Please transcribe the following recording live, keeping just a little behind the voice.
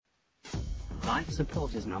Life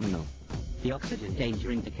support is nominal. The oxygen danger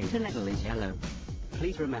indicator level is yellow.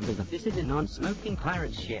 Please remember that this is a non-smoking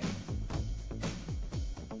pirate ship.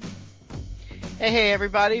 Hey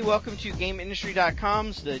everybody, welcome to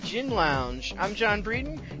GameIndustry.com's The Gin Lounge. I'm John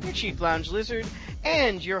Breeden, your Chief Lounge Lizard,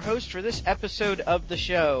 and your host for this episode of the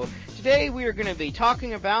show. Today we are going to be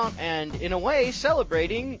talking about, and in a way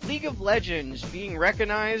celebrating, League of Legends being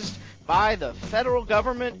recognized by the federal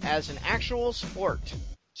government as an actual sport.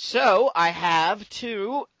 So, I have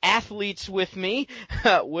two athletes with me,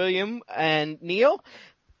 William and Neil.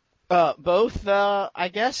 Both, I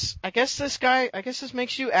guess this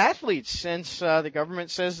makes you athletes since, the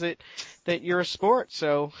government says that you're a sport.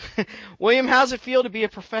 So, William, how's it feel to be a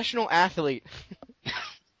professional athlete?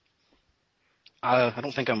 I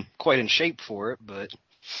don't think I'm quite in shape for it, but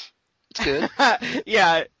it's good.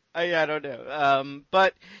 Yeah, I don't know.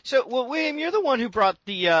 William, you're the one who brought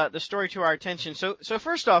the story to our attention. So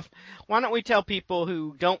first off, why don't we tell people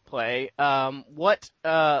who don't play, what,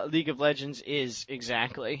 League of Legends is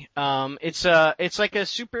exactly? It's like a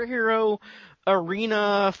superhero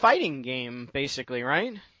arena fighting game, basically,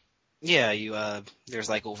 right? Yeah, there's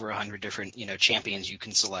like over 100 different, champions you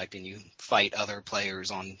can select, and you fight other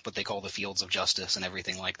players on what they call the fields of justice and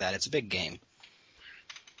everything like that. It's a big game.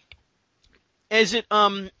 Is it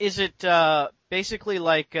basically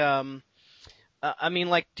like, do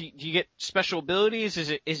you get special abilities? Is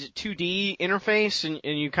it 2D interface and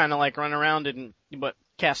you kind of like run around and,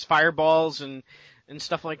 cast fireballs and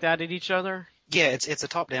stuff like that at each other? Yeah, it's a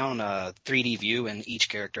top-down, 3D view, and each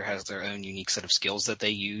character has their own unique set of skills that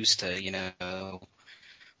they use to,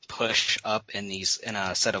 push up in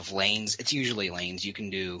a set of lanes. It's usually lanes. You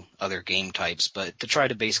can do other game types, but to try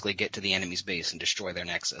to basically get to the enemy's base and destroy their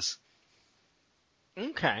nexus.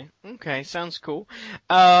 Okay, sounds cool.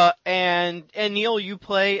 And Neil, you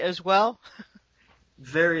play as well?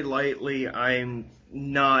 Very lightly. I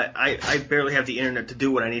barely have the internet to do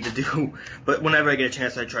what I need to do, but whenever I get a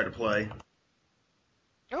chance, I try to play.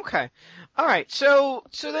 Okay. Alright, so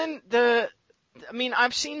then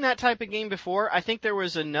I've seen that type of game before. I think there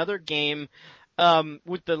was another game,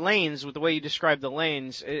 with the lanes, with the way you described the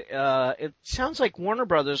lanes. It sounds like Warner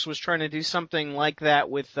Brothers was trying to do something like that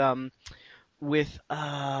with the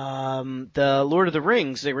Lord of the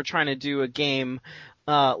Rings. They were trying to do a game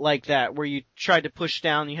like that where you tried to push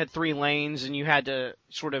down, you had 3 lanes and you had to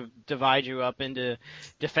sort of divide you up into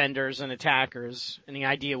defenders and attackers, and the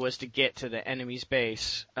idea was to get to the enemy's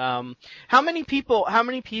base. How many people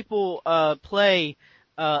play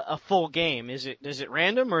a full game? Is it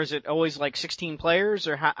random, or is it always like 16 players,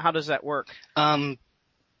 or how does that work?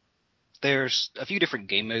 There's a few different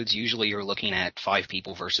game modes. Usually you're looking at 5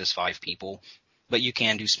 people versus 5 people, but you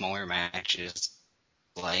can do smaller matches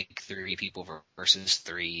like 3 people versus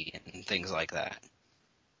 3 and things like that.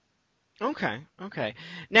 Okay.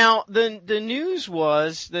 Now, the news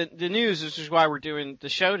was, the news, which is why we're doing the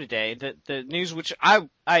show today, the news, which I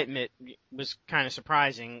admit was kind of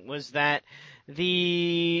surprising, was that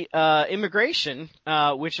the immigration,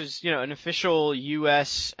 which is, an official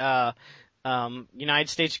U.S., United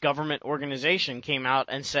States government organization, came out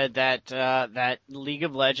and said that League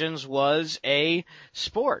of Legends was a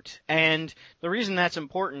sport. And the reason that's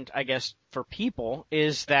important, I guess, for people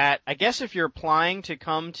is that, I guess if you're applying to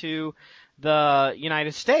come to the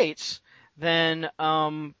United States, then,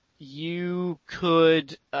 you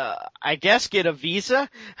could, I guess, get a visa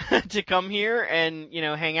to come here and,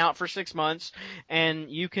 hang out for 6 months, and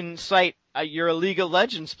you can cite you're a League of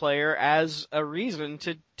Legends player as a reason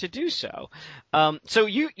to do so. So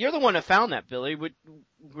you're the one that found that, Billy.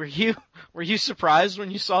 Were you surprised when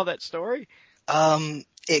you saw that story?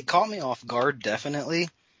 It caught me off guard, definitely.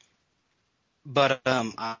 But,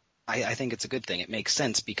 I think it's a good thing. It makes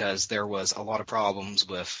sense because there was a lot of problems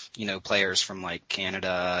with, players from like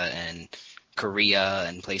Canada and Korea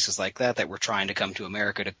and places like that were trying to come to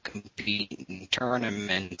America to compete in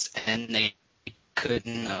tournaments, and they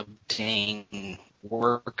couldn't obtain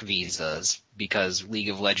work visas because League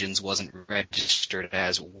of Legends wasn't registered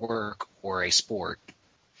as work or a sport.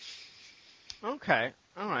 Okay.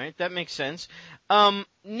 All right, that makes sense.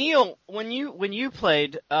 Neil, when you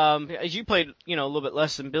played, as you played, a little bit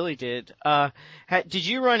less than Billy did, did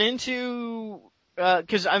you run into,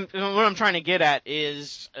 cause what I'm trying to get at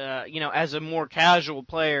is, as a more casual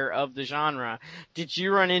player of the genre, did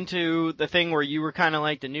you run into the thing where you were kind of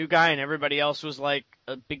like the new guy and everybody else was like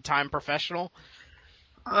a big time professional?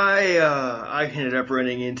 I ended up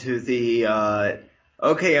running into the,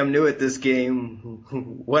 okay, I'm new at this game,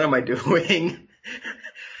 what am I doing?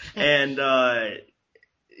 And,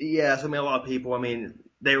 yes, a lot of people,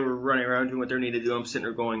 they were running around doing what they needed to do. I'm sitting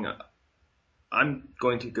there going, I'm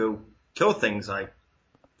going to go kill things, I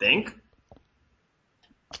think.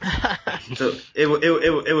 So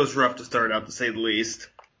it was rough to start out, to say the least.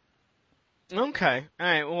 Okay. All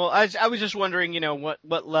right. Well, I was just wondering,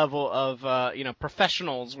 what level of,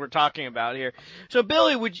 professionals we're talking about here. So,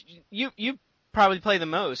 Billy, you probably play the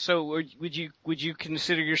most. So, would you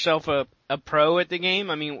consider yourself a pro at the game?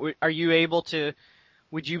 I mean,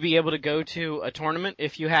 would you be able to go to a tournament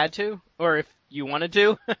if you had to, or if you wanted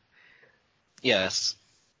to? Yes.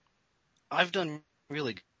 I've done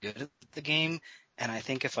really good at the game, and I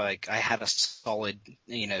think if I had a solid,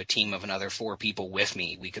 team of another 4 people with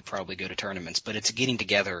me, we could probably go to tournaments. But it's getting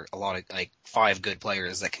together a lot of, 5 good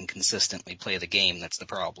players that can consistently play the game that's the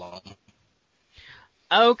problem.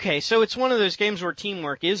 Okay, so it's one of those games where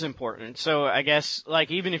teamwork is important. So I guess,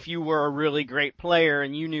 even if you were a really great player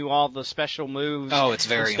and you knew all the special moves. Oh, it's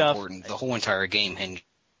very stuff, important. The whole entire game hinges.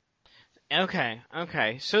 Okay.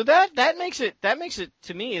 So that makes it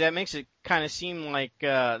to me, that makes it kind of seem like,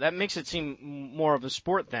 that makes it seem more of a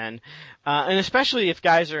sport then. And especially if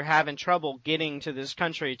guys are having trouble getting to this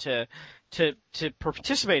country to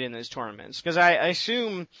participate in these tournaments. Cause I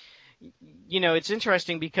assume, it's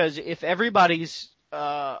interesting because if everybody's,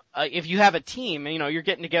 if you have a team, you're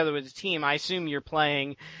getting together with a team, I assume you're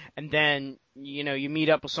playing, and then, you meet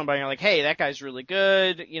up with somebody and you're like, hey, that guy's really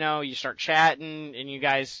good, you start chatting, and you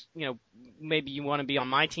guys, maybe you want to be on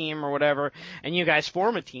my team or whatever, and you guys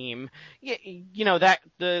form a team, that,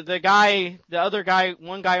 the other guy,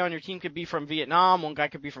 one guy on your team could be from Vietnam, one guy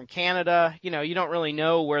could be from Canada, you don't really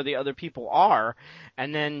know where the other people are,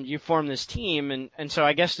 and then you form this team, and so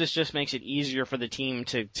I guess this just makes it easier for the team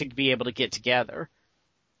to be able to get together.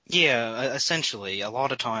 Yeah, essentially, a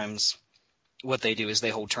lot of times what they do is they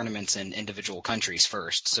hold tournaments in individual countries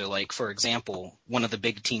first. So, for example, one of the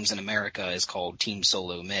big teams in America is called Team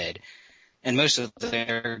Solo Mid, and most of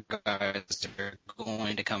their guys are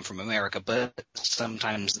going to come from America, but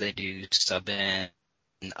sometimes they do sub in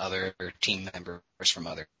other team members from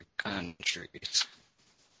other countries.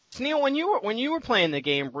 Neil, when you were playing the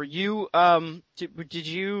game, were you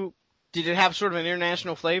did it have sort of an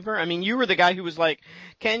international flavor? I mean, you were the guy who was like,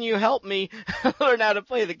 "Can you help me learn how to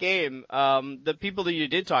play the game?" The people that you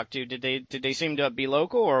did talk to, did they seem to be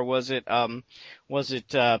local, or was it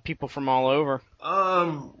people from all over?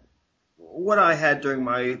 What I had during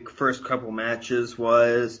my first couple matches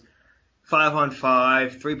was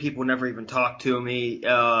 5-on-5. 3 people never even talked to me,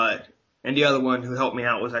 and the other one who helped me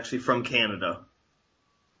out was actually from Canada.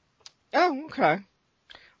 Oh, okay.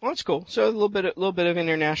 Well, that's cool. So a little bit of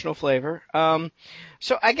international flavor.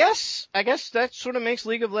 So I guess that sort of makes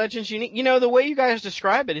League of Legends unique. The way you guys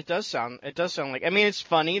describe it, it does sound like, I mean, it's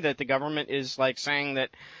funny that the government is saying that,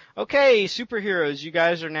 okay, superheroes, you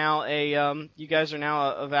guys are now a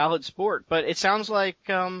valid sport, but it sounds like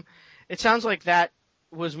that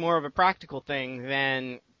was more of a practical thing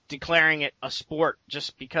than declaring it a sport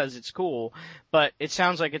just because it's cool. But it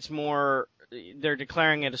sounds like it's more, they're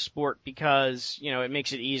declaring it a sport because, it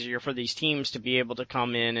makes it easier for these teams to be able to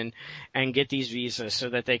come in and get these visas so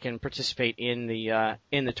that they can participate in the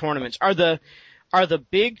tournaments. Are the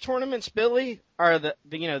big tournaments, Billy? Are the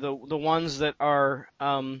ones that are,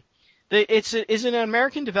 is it an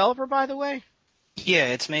American developer, by the way? Yeah,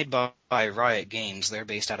 it's made by Riot Games. They're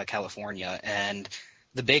based out of California, and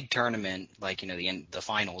the big tournament, the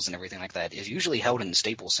finals and everything like that, is usually held in the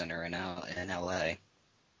Staples Center in LA.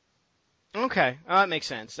 Okay, that makes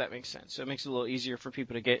sense. So it makes it a little easier for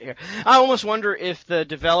people to get here. I almost wonder if the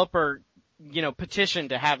developer,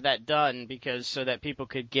 petitioned to have that done so that people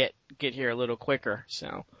could get here a little quicker.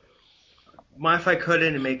 So, Mind if I cut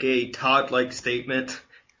in and make a Todd-like statement?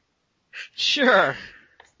 Sure.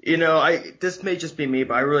 This may just be me,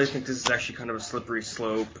 but I really think this is actually kind of a slippery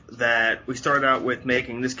slope, that we start out with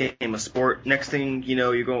making this game a sport. Next thing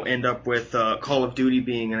you're going to end up with Call of Duty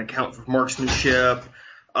being an account for marksmanship.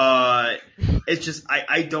 It's just,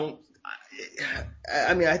 I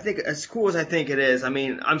think as cool as I think it is,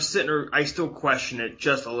 I still question it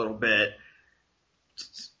just a little bit.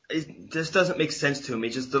 It just doesn't make sense to me.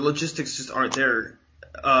 Just the logistics just aren't there.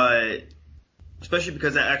 Especially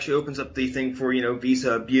because that actually opens up the thing for,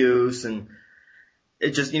 visa abuse, and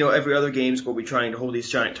it just, every other game's going to be trying to hold these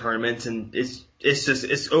giant tournaments, and it's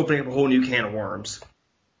opening up a whole new can of worms.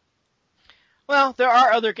 Well, there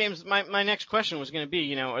are other games. My next question was going to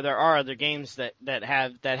be, there are other games that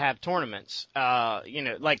have tournaments.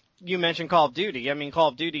 Like you mentioned Call of Duty. I mean, Call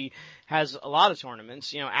of Duty has a lot of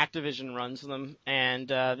tournaments. Activision runs them, and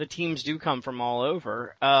the teams do come from all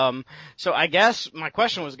over. So I guess my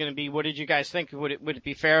question was going to be, what did you guys think? Would it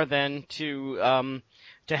be fair then to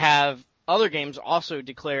have other games also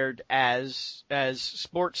declared as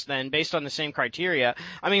sports then, based on the same criteria.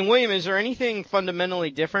 I mean, William, is there anything fundamentally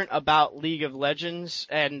different about League of Legends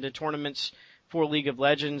and the tournaments for League of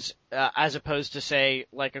Legends as opposed to, say,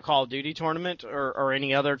 like a Call of Duty tournament or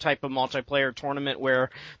any other type of multiplayer tournament where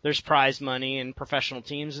there's prize money and professional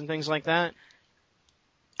teams and things like that?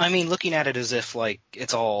 I mean, looking at it as if like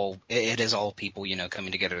it is all people,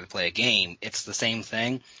 coming together to play a game, it's the same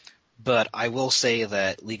thing. But I will say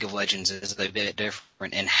that League of Legends is a bit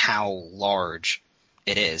different in how large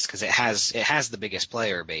it is, because it has the biggest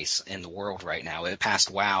player base in the world right now. It passed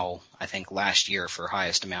WoW, I think, last year for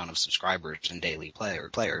highest amount of subscribers and daily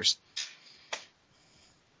players.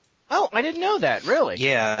 Oh, I didn't know that, really?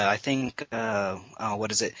 Yeah, I think,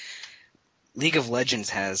 what is it? League of Legends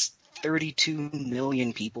has 32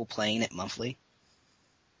 million people playing it monthly.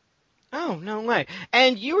 Oh, no way.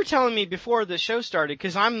 And you were telling me before the show started,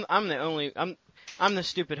 because I'm the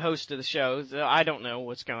stupid host of the show. So I don't know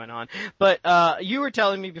what's going on. But you were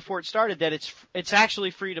telling me before it started that it's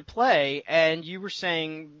actually free to play, and you were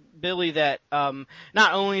saying, Billy, that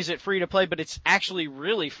not only is it free to play, but it's actually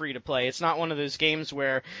really free to play. It's not one of those games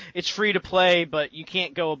where it's free to play, but you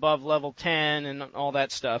can't go above level 10 and all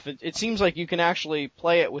that stuff. It seems like you can actually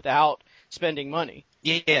play it without spending money.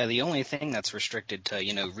 Yeah, the only thing that's restricted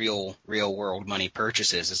to, real world money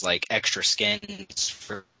purchases is like extra skins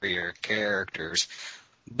for your characters.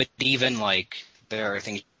 But even like there are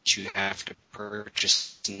things you have to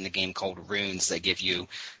purchase in the game called runes that give you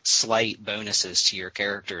slight bonuses to your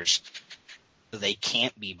characters. They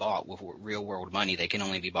can't be bought with real world money. They can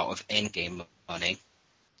only be bought with in-game money.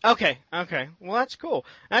 Okay. Well, that's cool.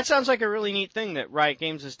 That sounds like a really neat thing that Riot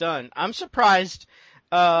Games has done. I'm surprised.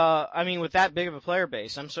 I mean, with that big of a player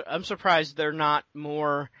base, I'm surprised they're not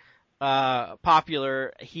more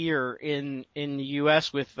popular here in the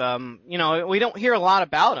U.S. with we don't hear a lot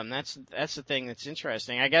about them. That's the thing that's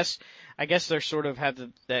interesting. I guess they're sort of have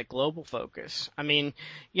that global focus. I mean,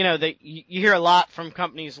 you hear a lot from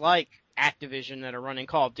companies like Activision that are running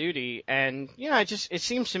Call of Duty, and it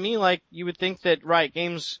seems to me like you would think that Riot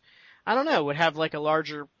Games, I don't know, would have like a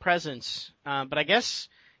larger presence. But I guess.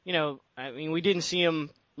 I mean, we didn't see them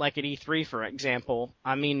like at E3, for example.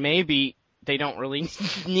 I mean, maybe they don't really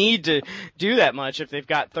need to do that much if they've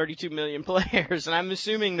got 32 million players. And I'm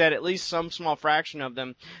assuming that at least some small fraction of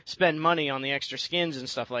them spend money on the extra skins and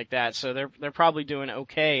stuff like that. So they're probably doing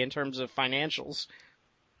okay in terms of financials.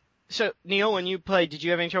 So, Neil, when you played, did you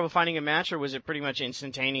have any trouble finding a match, or was it pretty much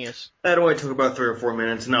instantaneous? That only took about 3 or 4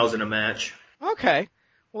 minutes, and I was in a match. Okay.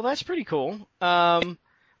 Well, that's pretty cool.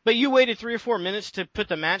 But you waited 3 or 4 minutes to put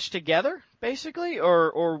the match together, basically,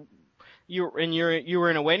 or you were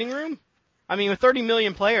in a waiting room? I mean, with 30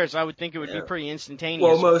 million players, I would think it would be pretty instantaneous.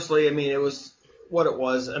 Well, mostly, I mean, it was what it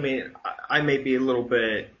was. I mean, I may be a little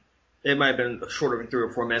bit. It might have been shorter than 3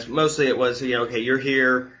 or 4 minutes, but mostly it was, okay, you're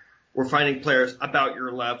here. We're finding players about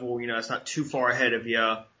your level. It's not too far ahead of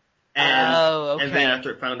you. And, okay. And then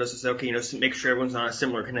after it found us, it's okay, make sure everyone's on a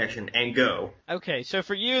similar connection and go. Okay, so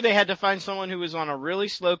for you, they had to find someone who was on a really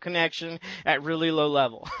slow connection at really low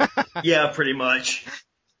level. Yeah, pretty much.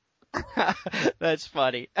 That's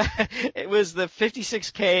funny. It was the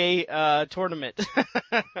 56K tournament.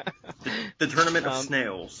 The tournament of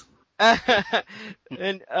snails.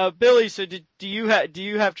 And Billy, so do you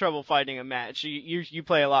have trouble finding a match? You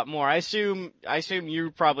play a lot more. I assume you're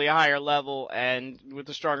probably a higher level, and with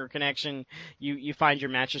a stronger connection, you find your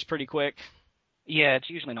matches pretty quick. Yeah, it's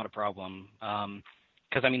usually not a problem.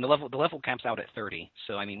 Because I mean the level caps out at 30.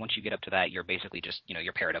 So I mean once you get up to that, you're basically just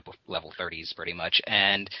you're paired up with level 30s pretty much.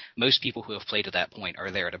 And most people who have played to that point are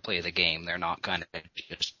there to play the game. They're not kind of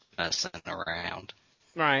just messing around.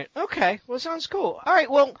 Right. Okay. Well, sounds cool. All right.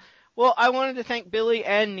 Well, I wanted to thank Billy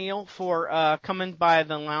and Neil for coming by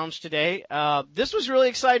the lounge today. This was really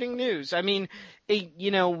exciting news. I mean,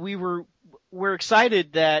 we're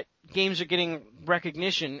excited that games are getting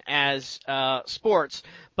recognition as sports,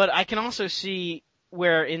 but I can also see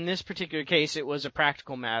where in this particular case it was a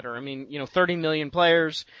practical matter. I mean, 30 million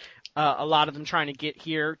players, a lot of them trying to get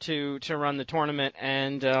here to run the tournament,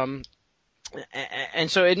 and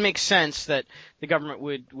so it makes sense that the government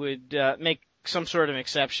would make some sort of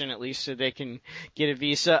exception, at least, so they can get a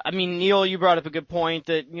visa. I mean, Neil, you brought up a good point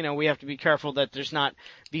that, we have to be careful that there's not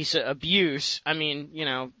visa abuse. I mean,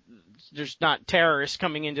 there's not terrorists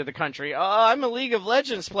coming into the country. Oh, I'm a League of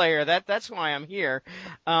Legends player. That's why I'm here.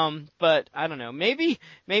 But I don't know. Maybe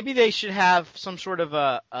they should have some sort of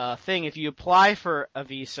a thing. If you apply for a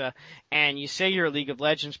visa and you say you're a League of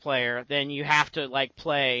Legends player, then you have to like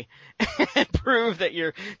play and prove that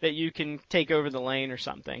you can take over the lane or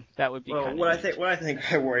something. That would be what I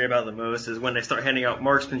think I worry about the most is when they start handing out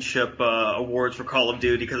marksmanship awards for Call of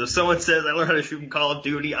Duty, because if someone says I learned how to shoot in Call of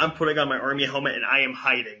Duty, I'm putting on my army helmet and I am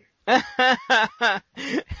hiding.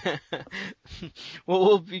 Well,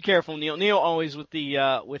 we'll be careful, Neil. Neil always with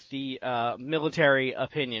the military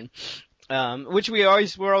opinion, which we're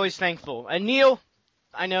always thankful. And Neil,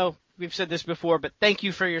 I know we've said this before, but thank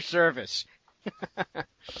you for your service.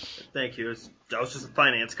 Thank you. I was just a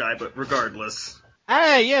finance guy, but regardless.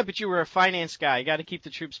 Yeah, but you were a finance guy. You got to keep the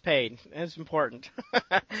troops paid. That's important.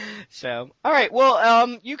 So, all right.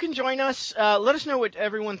 Well, you can join us. Let us know what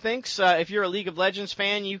everyone thinks. If you're a League of Legends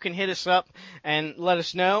fan, you can hit us up and let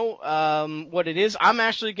us know what it is. I'm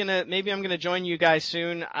actually maybe I'm gonna join you guys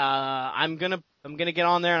soon. I'm gonna get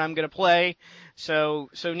on there and I'm gonna play. So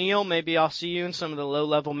Neil, maybe I'll see you in some of the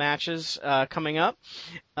low-level matches coming up.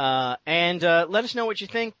 And let us know what you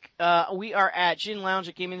think. We are at Gin Lounge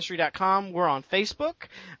at GameIndustry.com. We're on Facebook.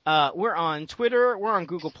 We're on Twitter. We're on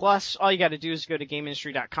Google+. All you got to do is go to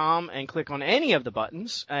GameIndustry.com and click on any of the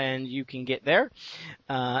buttons, and you can get there.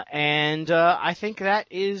 And I think that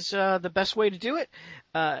is the best way to do it.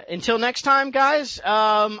 Until next time, guys,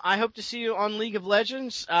 I hope to see you on League of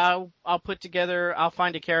Legends. I'll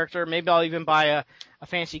find a character. Maybe I'll even buy a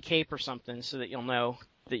fancy cape or something so that you'll know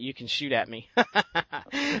that you can shoot at me. All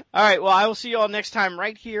right, well, I will see you all next time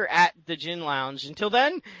right here at the Gin Lounge. Until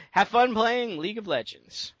then, have fun playing League of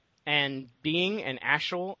Legends and being an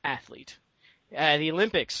actual athlete. The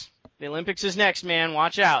Olympics is next, man.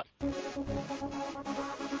 Watch out.